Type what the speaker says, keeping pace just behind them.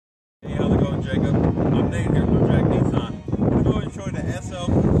out, Jacob. I'm Nate here at Lujack Nissan. I'm going to show you the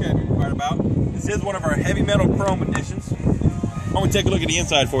SL Lujack right about. This is one of our heavy metal chrome editions. I'm going to take a look at the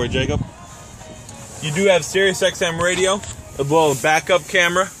inside for you, Jacob. You do have Sirius XM radio, as well as backup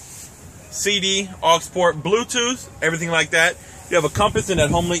camera, CD, aux port, Bluetooth, everything like that. You have a compass and that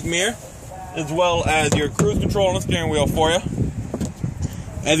home link mirror, as well as your cruise control on the steering wheel for you.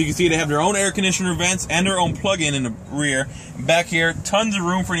 As you can see, they have their own air conditioner vents and their own plug-in in the rear. Back here, tons of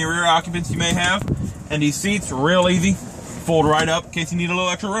room for any rear occupants you may have. And these seats, real easy, fold right up in case you need a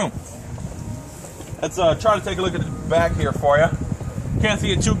little extra room. Let's try to take a look at the back here for you. Can't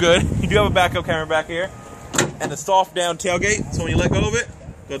see it too good. You do have a backup camera back here. And a soft down tailgate, so when you let go of it,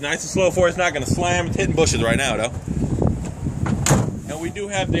 goes nice and slow for you. It's not going to slam. It's hitting bushes right now, though. And we do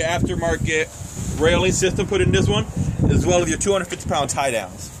have the aftermarket railing system put in this one, as well as your 250-pound tie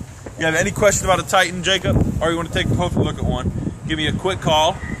downs. If you have any questions about a Titan, Jacob, or you want to take a closer look at one, give me a quick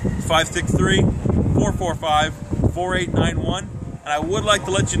call, 563-445-4891. And I would like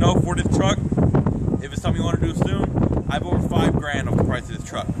to let you know for this truck, if it's something you want to do soon, I have over $5 grand off the price of this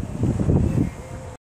truck.